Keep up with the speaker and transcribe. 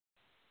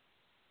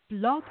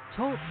Blog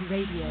Talk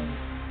Radio.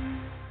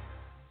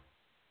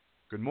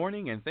 Good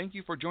morning, and thank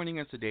you for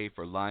joining us today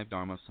for Live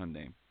Dharma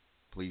Sunday.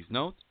 Please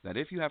note that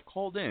if you have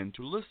called in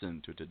to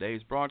listen to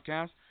today's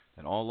broadcast,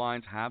 that all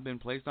lines have been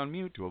placed on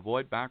mute to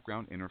avoid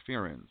background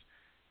interference.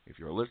 If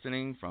you're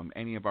listening from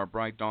any of our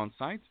Bright Dawn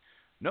sites,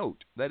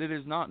 note that it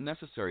is not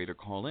necessary to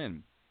call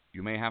in.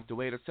 You may have to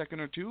wait a second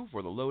or two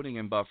for the loading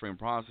and buffering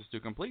process to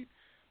complete,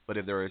 but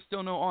if there is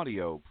still no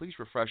audio, please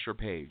refresh your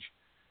page.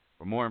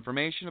 For more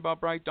information about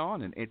Bright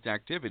Dawn and its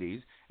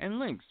activities and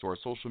links to our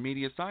social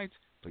media sites,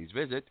 please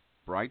visit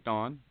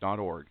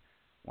brightdawn.org.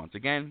 Once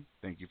again,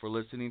 thank you for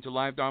listening to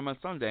Live Dharma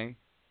Sunday,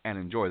 and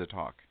enjoy the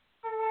talk.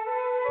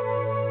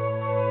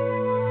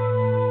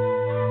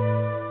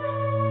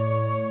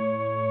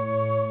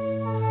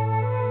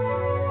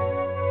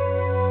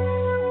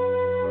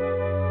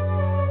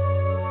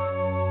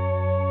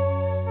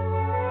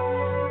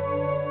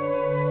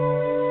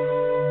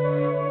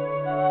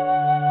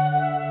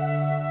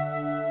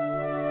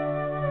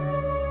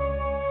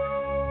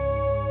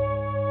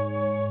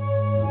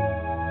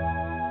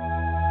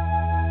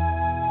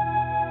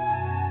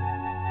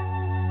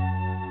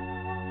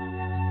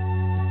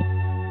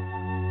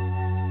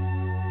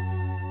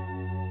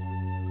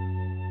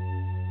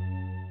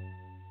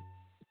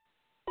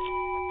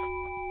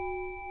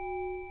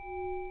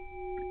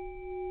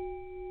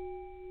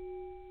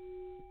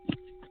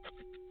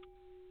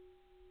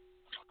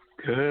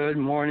 Good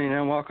morning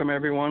and welcome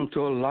everyone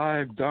to a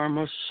live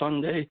Dharma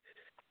Sunday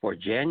for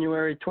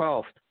January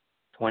 12th,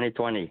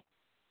 2020.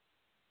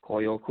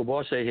 Koyo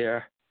Kubose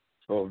here.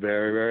 So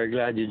very, very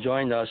glad you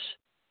joined us.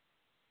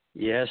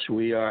 Yes,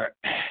 we are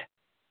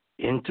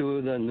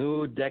into the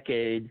new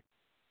decade,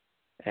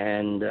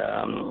 and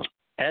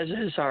as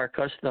is our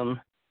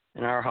custom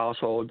in our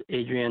household,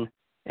 Adrian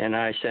and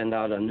I send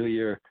out a New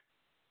Year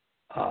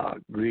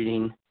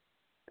greeting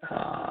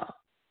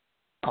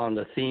on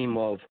the theme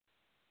of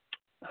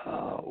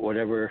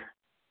whatever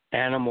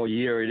animal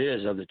year it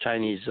is of the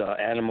Chinese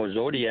animal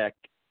zodiac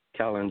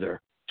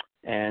calendar.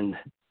 And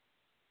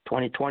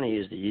 2020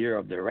 is the year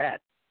of the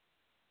rat.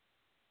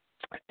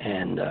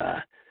 And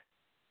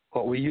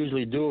what we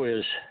usually do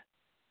is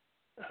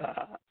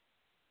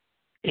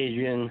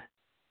Adrian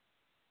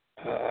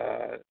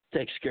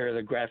takes care of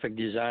the graphic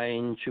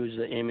design, choose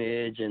the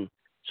image and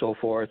so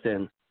forth,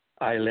 and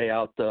I lay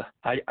out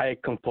I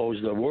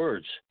compose the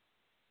words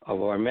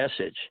of our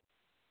message.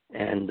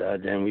 And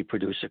then we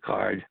produce a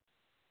card.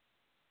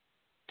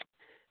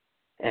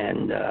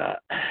 And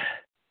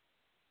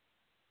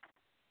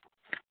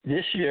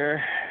this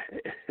year,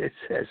 it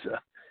says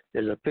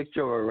there's a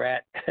picture of a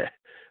rat,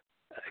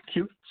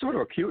 sort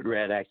of a cute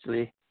rat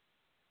actually,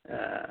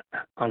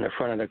 on the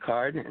front of the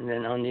card. And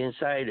then on the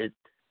inside,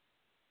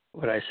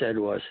 what I said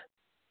was,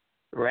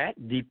 rat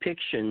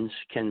depictions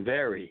can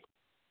vary.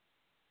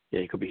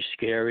 It could be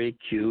scary,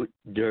 cute,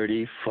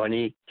 dirty,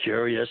 funny,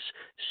 curious,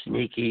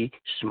 sneaky,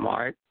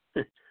 smart.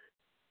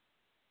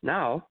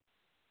 Now,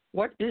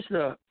 what is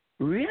the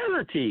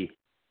reality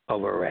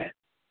of a rat?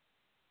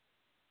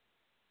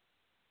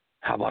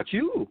 How about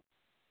you?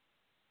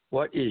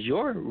 What is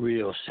your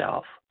real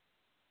self?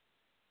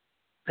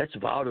 Let's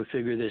vow to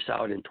figure this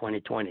out in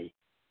 2020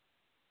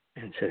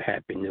 and say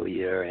Happy New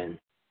Year and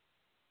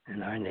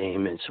our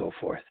name and so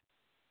forth.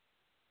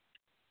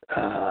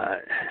 I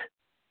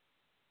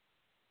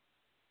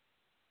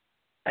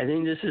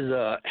think this is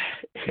a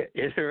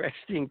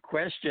interesting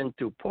question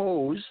to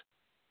pose.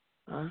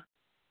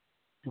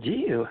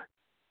 Gee,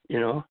 you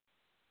know,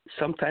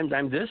 sometimes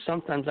I'm this,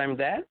 sometimes I'm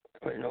that.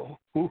 You know,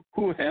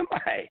 who am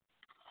I?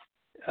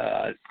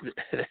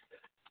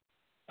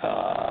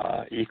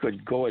 You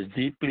could go as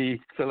deeply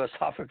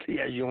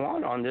philosophically as you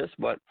want on this,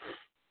 but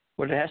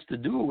what it has to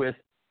do with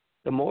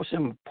the most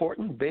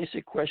important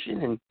basic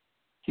question in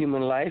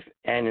human life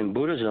and in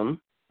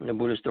Buddhism, in the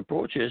Buddhist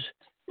approach is,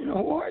 you know,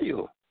 who are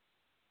you?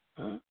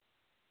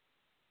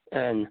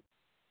 And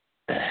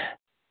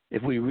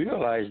if we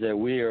realize that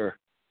we are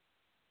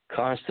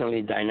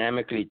constantly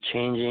dynamically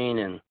changing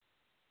and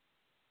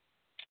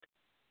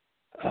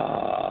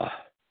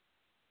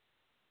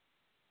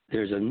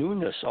there's a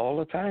newness all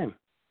the time.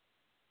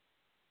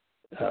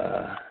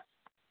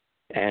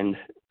 And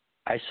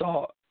I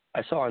saw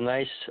a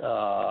nice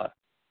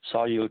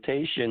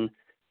salutation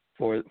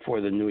for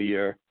the new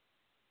year.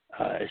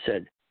 It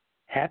said,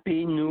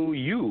 Happy New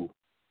You.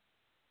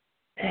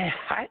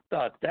 I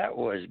thought that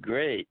was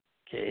great.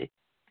 Okay.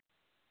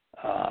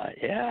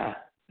 Yeah,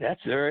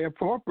 that's very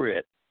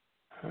appropriate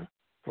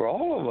for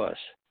all of us,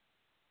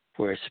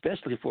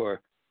 especially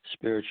for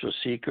spiritual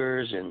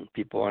seekers and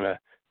people on a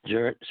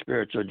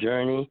spiritual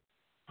journey.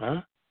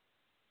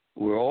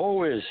 We're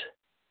always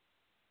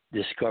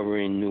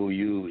discovering new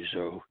yous,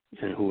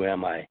 and who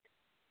am I?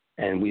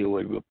 And we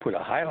would put a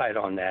highlight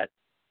on that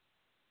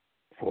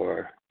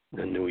for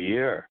the new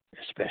year,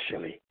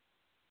 especially.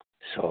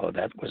 So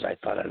that was, I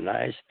thought, a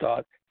nice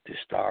thought to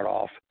start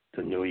off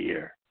the new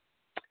year.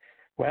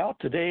 Well,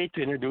 today,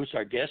 to introduce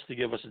our guest to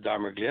give us a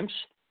Dharma glimpse,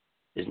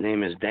 his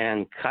name is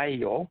Dan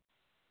Kaiyo,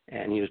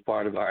 and he was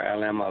part of our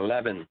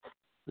LM11,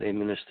 Lay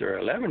Minister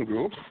 11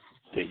 group.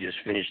 They just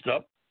finished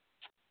up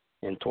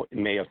in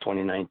May of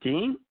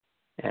 2019,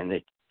 and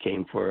they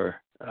came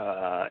for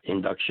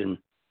induction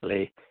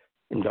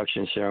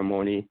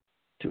ceremony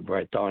to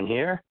Brighton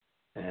here,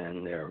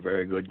 and they're a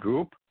very good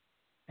group.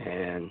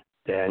 And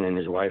Dan and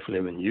his wife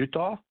live in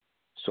Utah.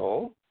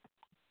 So,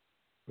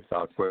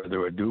 without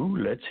further ado,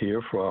 let's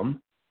hear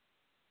from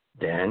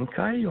Dan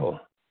Kaiyo.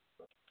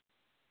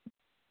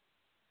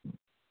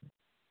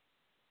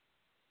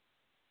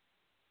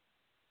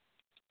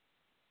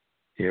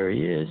 Here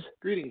he is.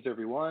 Greetings,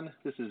 everyone.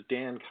 This is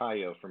Dan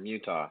Kaiyo from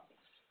Utah.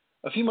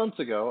 A few months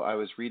ago, I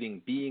was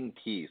reading Being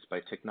Peace by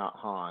Thich Nhat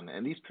Hanh,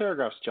 and these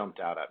paragraphs jumped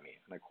out at me,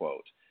 and I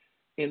quote,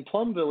 "In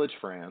Plum Village,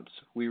 France,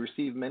 we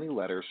receive many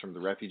letters from the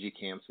refugee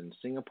camps in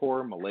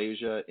Singapore,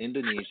 Malaysia,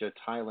 Indonesia,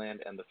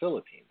 Thailand, and the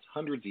Philippines,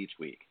 hundreds each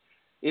week.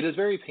 It is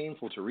very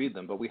painful to read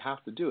them, but we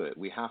have to do it.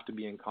 We have to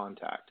be in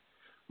contact.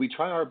 We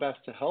try our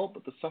best to help,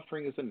 but the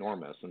suffering is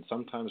enormous, and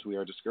sometimes we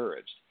are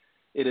discouraged.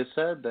 It is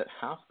said that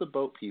half the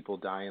boat people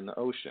die in the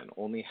ocean,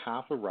 only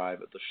half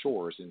arrive at the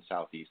shores in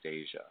Southeast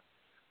Asia.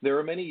 There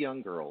are many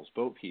young girls,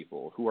 boat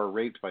people, who are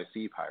raped by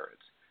sea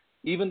pirates.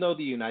 Even though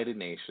the United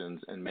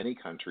Nations and many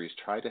countries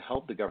try to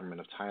help the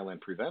government of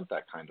Thailand prevent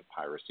that kind of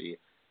piracy,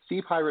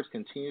 sea pirates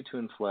continue to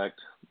inflict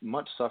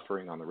much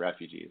suffering on the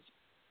refugees.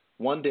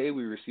 One day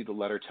we received a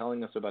letter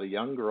telling us about a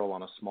young girl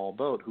on a small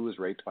boat who was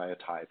raped by a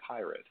Thai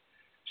pirate.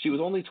 She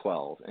was only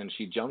 12, and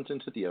she jumped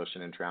into the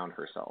ocean and drowned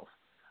herself.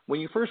 When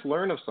you first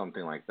learn of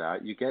something like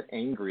that, you get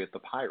angry at the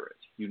pirate.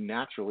 You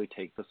naturally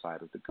take the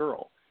side of the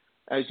girl.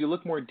 As you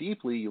look more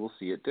deeply, you will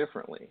see it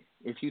differently.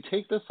 If you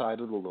take the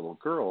side of the little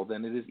girl,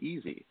 then it is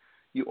easy.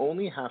 You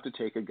only have to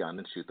take a gun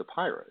and shoot the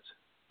pirate.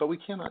 But we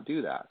cannot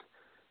do that.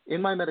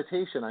 In my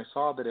meditation, I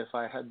saw that if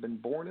I had been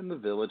born in the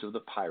village of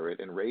the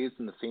pirate and raised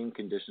in the same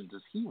conditions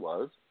as he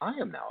was, I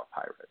am now a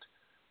pirate.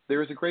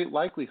 There is a great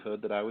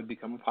likelihood that I would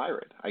become a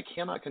pirate. I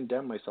cannot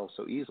condemn myself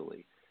so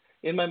easily.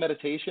 In my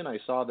meditation, I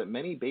saw that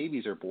many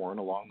babies are born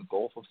along the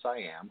Gulf of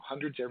Siam,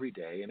 hundreds every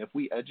day, and if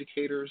we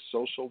educators,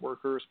 social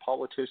workers,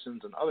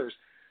 politicians, and others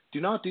do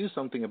not do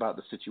something about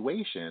the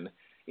situation,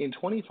 in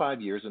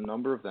 25 years, a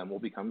number of them will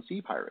become sea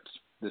pirates.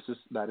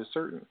 That is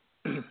certain.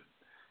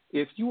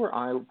 If you or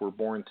I were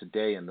born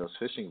today in those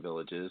fishing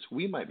villages,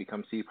 we might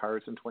become sea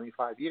pirates in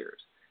 25 years.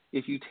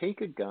 If you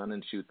take a gun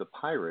and shoot the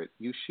pirate,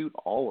 you shoot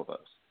all of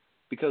us,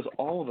 because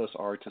all of us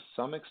are to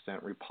some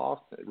extent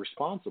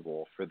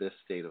responsible for this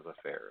state of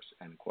affairs,"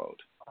 end quote.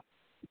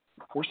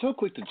 We're so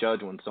quick to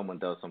judge when someone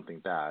does something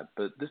bad,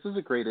 but this is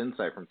a great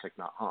insight from Thich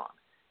Nhat Hanh.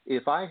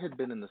 If I had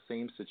been in the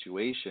same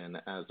situation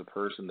as the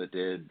person that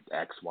did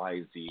X,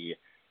 Y, Z,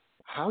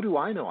 how do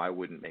I know I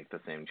wouldn't make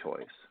the same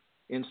choice?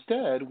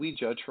 Instead, we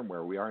judge from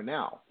where we are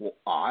now. Well,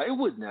 I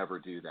would never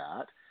do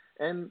that,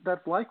 and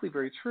that's likely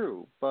very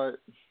true, but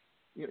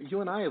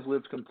you and I have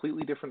lived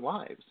completely different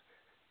lives.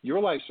 Your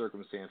life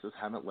circumstances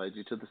haven't led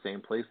you to the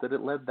same place that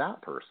it led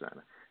that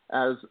person.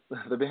 As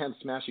the band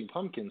Smashing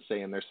Pumpkins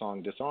say in their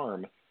song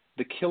Disarm,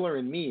 the killer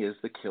in me is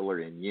the killer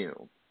in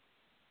you.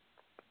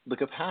 The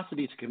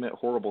capacity to commit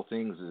horrible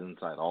things is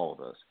inside all of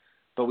us,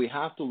 but we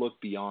have to look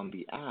beyond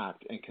the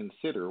act and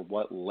consider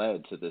what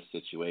led to this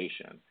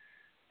situation.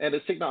 And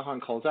as Thich Nhat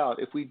Hanh calls out,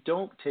 if we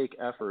don't take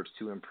efforts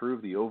to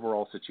improve the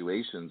overall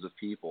situations of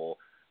people,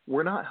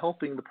 we're not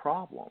helping the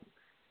problem.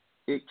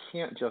 It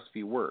can't just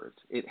be words.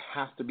 It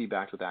has to be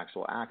backed with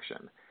actual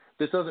action.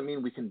 This doesn't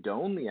mean we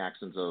condone the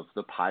actions of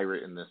the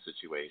pirate in this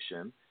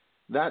situation.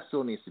 That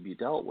still needs to be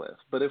dealt with.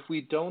 But if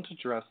we don't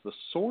address the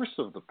source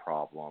of the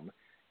problem,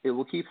 it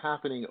will keep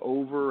happening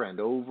over and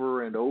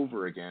over and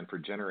over again for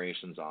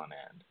generations on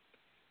end.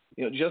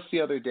 Just the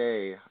other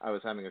day, I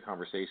was having a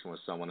conversation with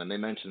someone, and they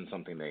mentioned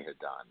something they had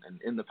done.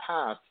 And in the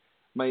past,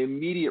 my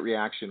immediate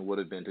reaction would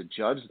have been to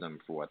judge them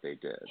for what they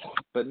did.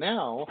 But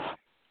now,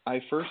 I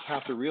first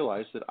have to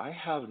realize that I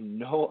have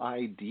no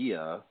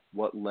idea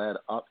what led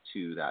up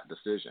to that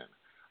decision.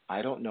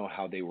 I don't know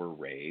how they were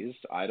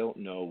raised. I don't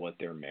know what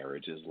their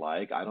marriage is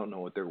like. I don't know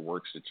what their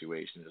work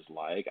situation is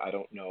like. I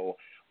don't know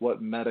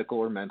what medical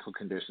or mental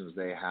conditions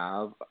they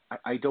have.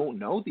 I don't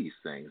know these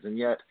things. And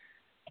yet,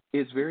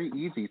 it's very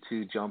easy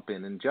to jump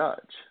in and judge.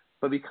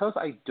 But because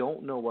I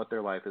don't know what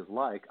their life is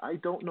like, I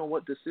don't know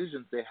what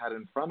decisions they had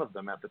in front of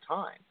them at the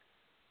time.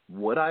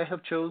 Would I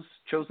have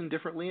chosen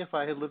differently if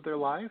I had lived their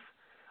life?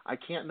 I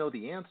can't know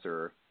the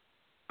answer,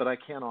 but I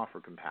can offer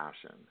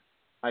compassion.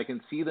 I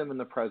can see them in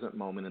the present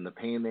moment and the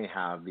pain they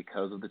have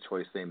because of the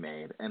choice they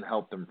made and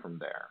help them from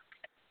there.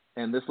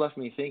 And this left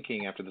me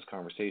thinking after this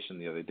conversation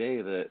the other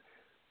day that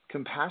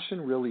compassion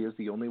really is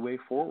the only way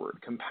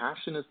forward.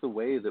 Compassion is the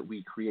way that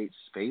we create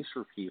space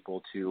for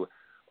people to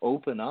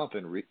open up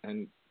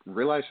and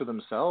realize for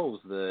themselves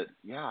that,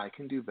 yeah, I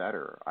can do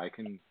better. I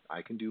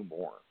can do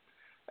more.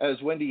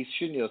 As Wendy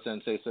Shinyo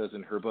Sensei says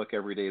in her book,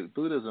 Everyday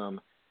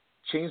Buddhism,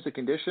 change the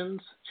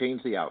conditions,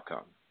 change the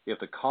outcome. If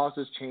the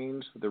causes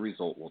change, the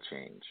result will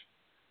change.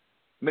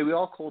 May we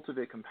all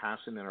cultivate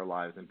compassion in our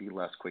lives and be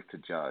less quick to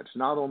judge,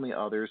 not only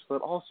others,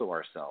 but also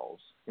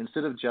ourselves.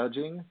 Instead of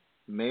judging,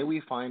 may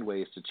we find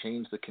ways to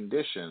change the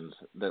conditions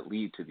that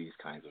lead to these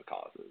kinds of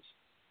causes.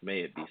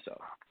 May it be so.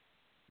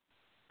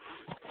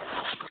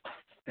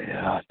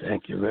 Yeah,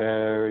 thank you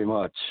very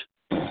much.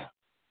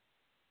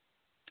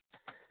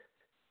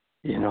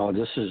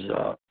 This is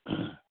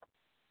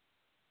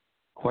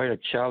quite a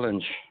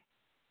challenge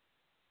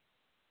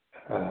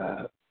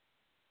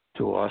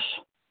to us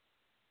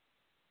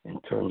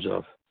in terms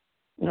of,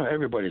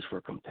 everybody's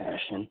for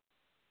compassion.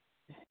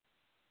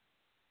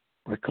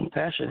 But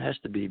compassion has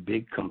to be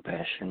big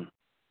compassion,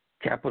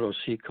 capital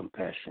C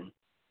compassion,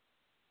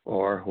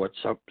 or what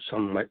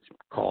some might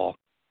call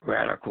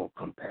radical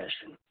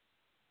compassion.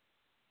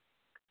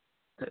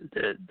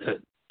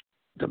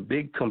 The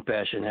big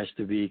compassion has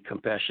to be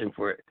compassion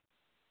for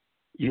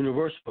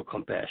universal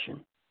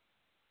compassion.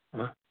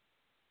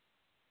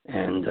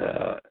 And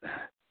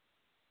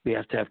we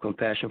have to have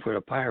compassion for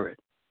the pirate.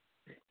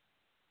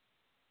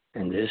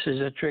 And this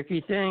is a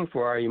tricky thing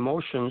for our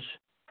emotions.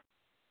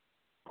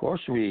 Of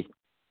course, we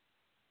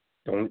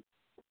don't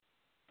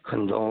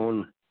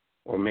condone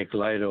or make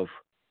light of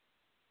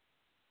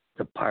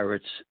the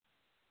pirate's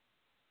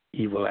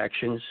evil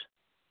actions,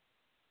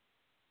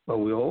 but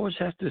we always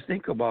have to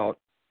think about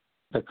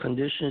the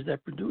conditions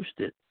that produced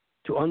it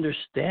to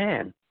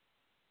understand.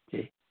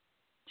 Okay,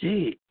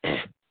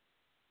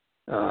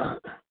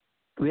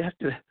 we have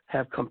to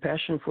have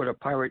compassion for the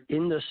pirate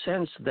in the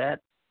sense that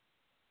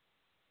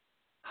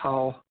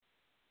how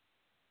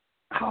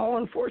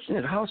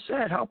unfortunate, how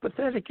sad, how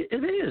pathetic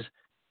it is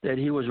that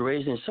he was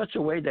raised in such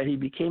a way that he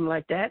became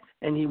like that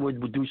and he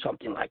would do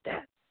something like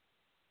that.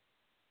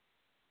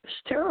 It's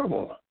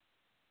terrible.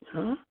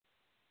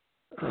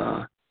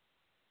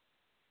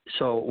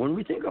 So when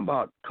we think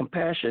about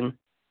compassion,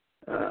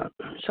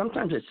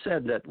 sometimes it's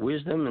said that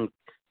wisdom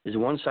is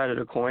one side of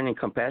the coin and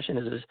compassion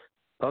is the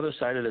other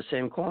side of the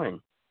same coin,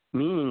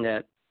 meaning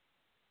that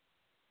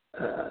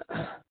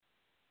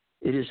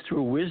it is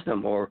through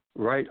wisdom or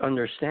right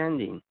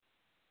understanding,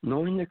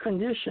 knowing the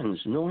conditions,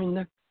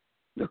 knowing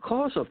the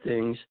cause of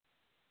things,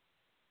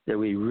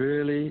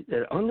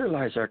 that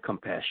underlies our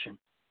compassion.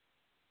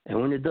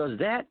 And when it does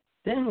that,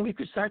 then we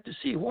could start to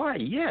see why,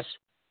 yes,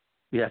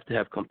 we have to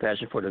have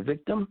compassion for the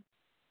victim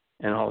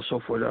and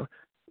also for the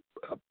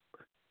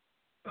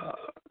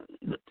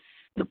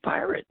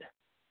pirate.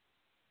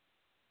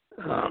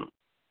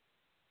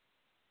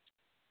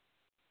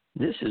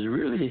 This is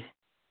really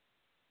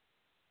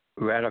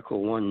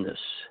radical oneness,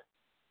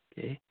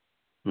 okay?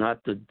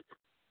 Not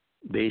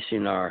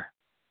basing our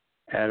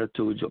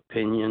attitudes,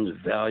 opinions,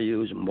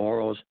 values,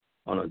 morals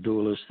on a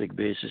dualistic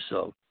basis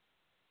of,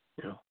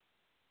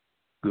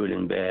 good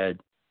and bad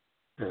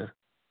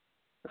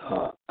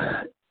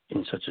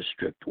in such a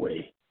strict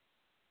way.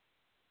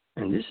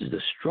 And this is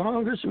the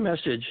strongest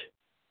message,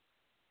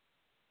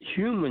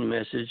 human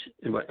message.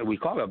 We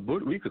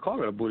could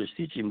call it a Buddhist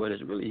teaching, but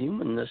it's really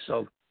humanness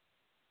of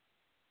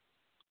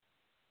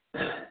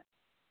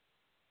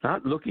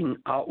not looking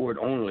outward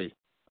only.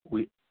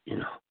 We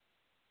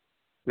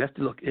have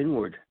to look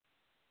inward.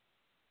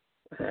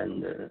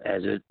 And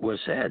as it was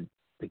said,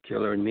 the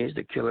killer in me is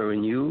the killer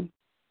in you.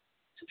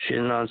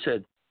 Shinran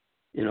said,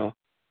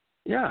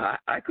 yeah,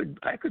 I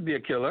could be a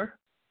killer.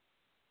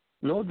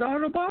 No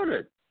doubt about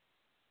it.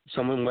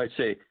 Someone might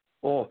say,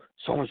 oh,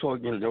 so-and-so,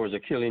 there was a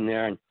killing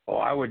there, and,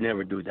 I would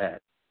never do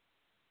that.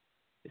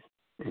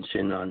 And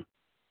Shinran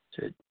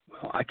said,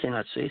 well, I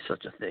cannot say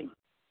such a thing.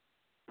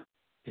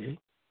 Okay?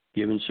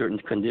 Given certain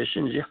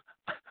conditions, yeah,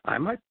 I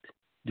might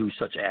do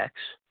such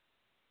acts.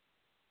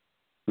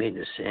 Made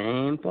the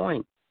same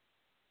point.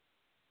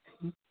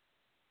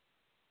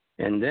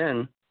 And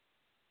then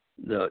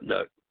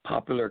the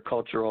popular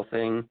cultural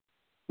thing,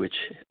 which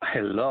I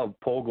love,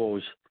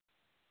 Pogo's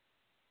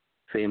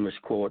famous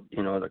quote,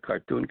 the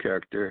cartoon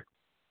character,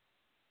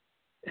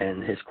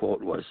 and his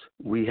quote was,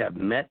 "We have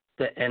met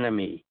the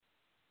enemy.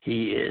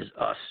 He is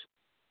us."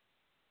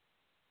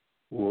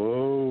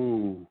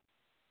 Whoa.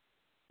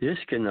 This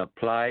can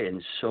apply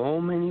in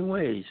so many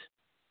ways.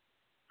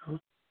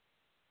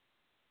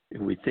 If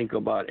we think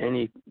about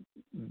any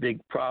big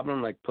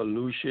problem like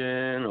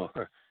pollution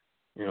or,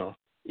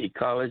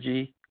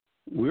 ecology,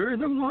 we're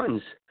the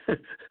ones.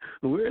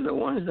 We're the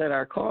ones that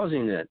are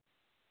causing it.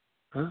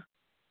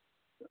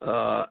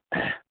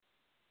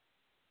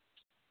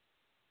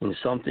 When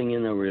something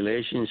in a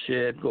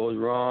relationship goes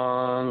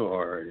wrong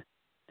or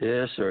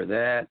this or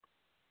that,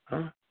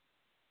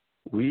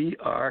 we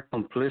are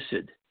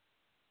complicit.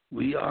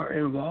 We are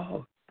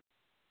involved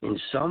in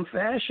some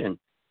fashion.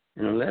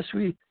 And unless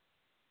we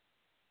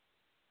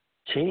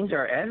change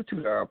our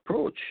attitude, our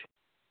approach,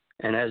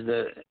 and as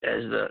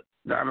the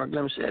Dharma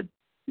Glim said,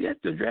 we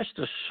have to address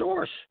the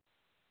source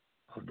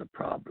of the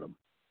problem,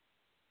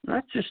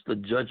 not just the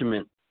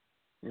judgment,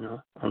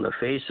 on the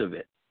face of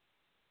it.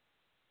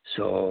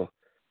 So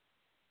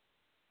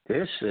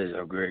this is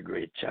a great,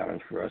 great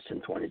challenge for us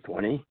in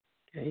 2020,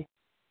 okay?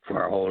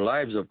 For our whole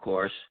lives, of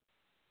course.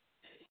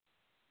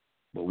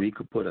 But we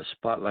could put a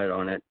spotlight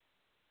on it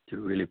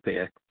to really pay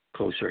a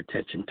closer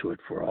attention to it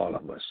for all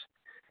of us.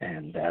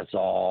 And that's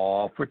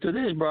all for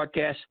today's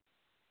broadcast.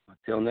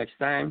 Until next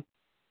time,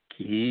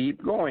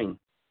 keep going,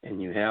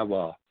 and you have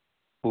a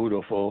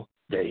beautiful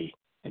day.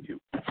 Thank you.